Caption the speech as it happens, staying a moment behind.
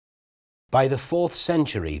By the 4th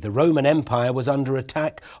century, the Roman Empire was under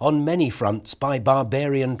attack on many fronts by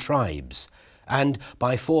barbarian tribes, and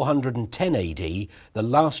by 410 AD, the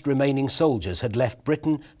last remaining soldiers had left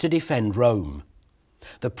Britain to defend Rome.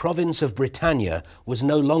 The province of Britannia was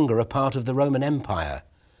no longer a part of the Roman Empire,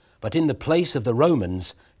 but in the place of the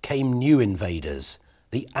Romans came new invaders,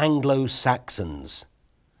 the Anglo-Saxons.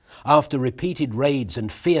 After repeated raids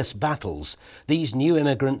and fierce battles, these new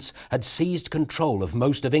immigrants had seized control of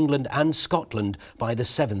most of England and Scotland by the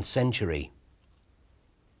 7th century.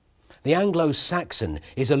 The Anglo-Saxon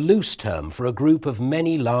is a loose term for a group of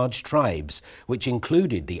many large tribes, which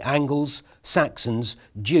included the Angles, Saxons,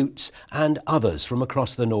 Jutes and others from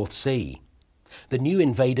across the North Sea. The new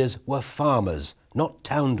invaders were farmers, not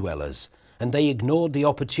town dwellers, and they ignored the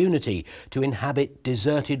opportunity to inhabit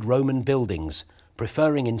deserted Roman buildings,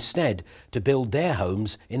 preferring instead to build their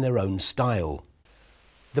homes in their own style.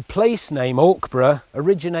 The place name Alkborough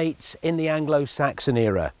originates in the Anglo-Saxon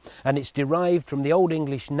era, and it's derived from the Old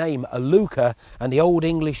English name Aluka and the Old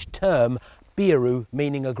English term Biaru,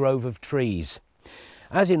 meaning a grove of trees.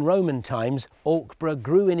 As in Roman times, Alkborough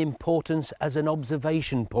grew in importance as an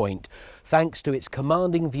observation point, thanks to its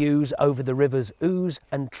commanding views over the rivers Ouse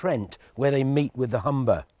and Trent, where they meet with the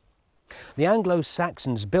Humber. The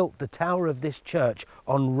Anglo-Saxons built the tower of this church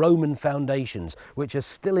on Roman foundations, which are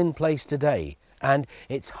still in place today, and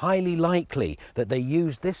it's highly likely that they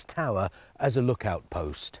used this tower as a lookout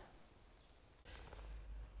post.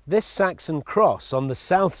 This Saxon cross on the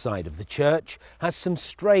south side of the church has some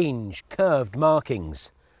strange curved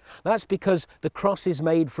markings. That's because the cross is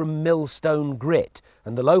made from millstone grit,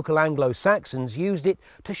 and the local Anglo-Saxons used it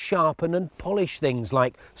to sharpen and polish things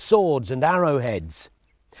like swords and arrowheads.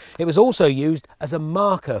 It was also used as a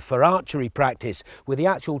marker for archery practice, with the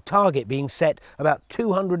actual target being set about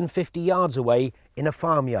 250 yards away in a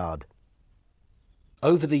farmyard.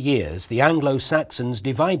 Over the years, the Anglo-Saxons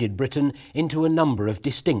divided Britain into a number of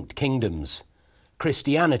distinct kingdoms.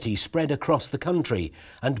 Christianity spread across the country,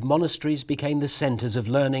 and monasteries became the centres of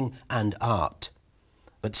learning and art.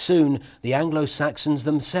 But soon, the Anglo-Saxons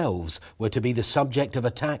themselves were to be the subject of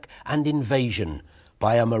attack and invasion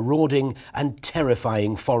by a marauding and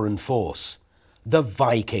terrifying foreign force. The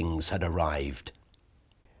Vikings had arrived.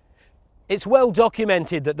 It's well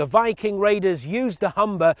documented that the Viking raiders used the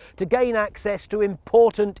Humber to gain access to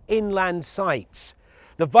important inland sites.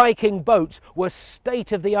 The Viking boats were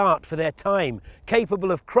state-of-the-art for their time,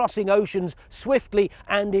 capable of crossing oceans swiftly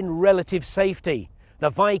and in relative safety. The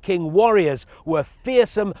Viking warriors were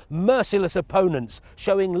fearsome, merciless opponents,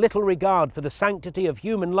 showing little regard for the sanctity of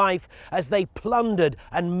human life as they plundered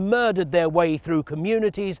and murdered their way through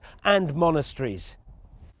communities and monasteries.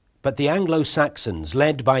 But the Anglo-Saxons,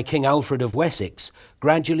 led by King Alfred of Wessex,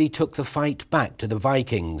 gradually took the fight back to the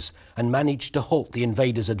Vikings and managed to halt the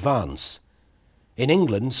invaders' advance. In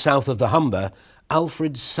England, south of the Humber,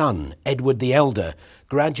 Alfred's son, Edward the Elder,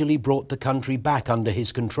 gradually brought the country back under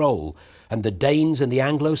his control, and the Danes and the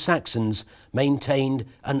Anglo-Saxons maintained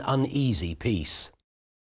an uneasy peace.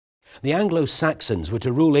 The Anglo-Saxons were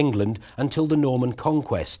to rule England until the Norman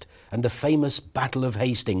conquest and the famous Battle of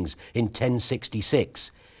Hastings in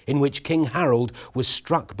 1066, in which King Harold was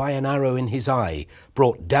struck by an arrow in his eye,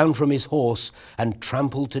 brought down from his horse and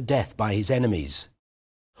trampled to death by his enemies.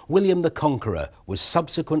 William the Conqueror was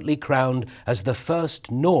subsequently crowned as the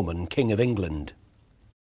first Norman King of England.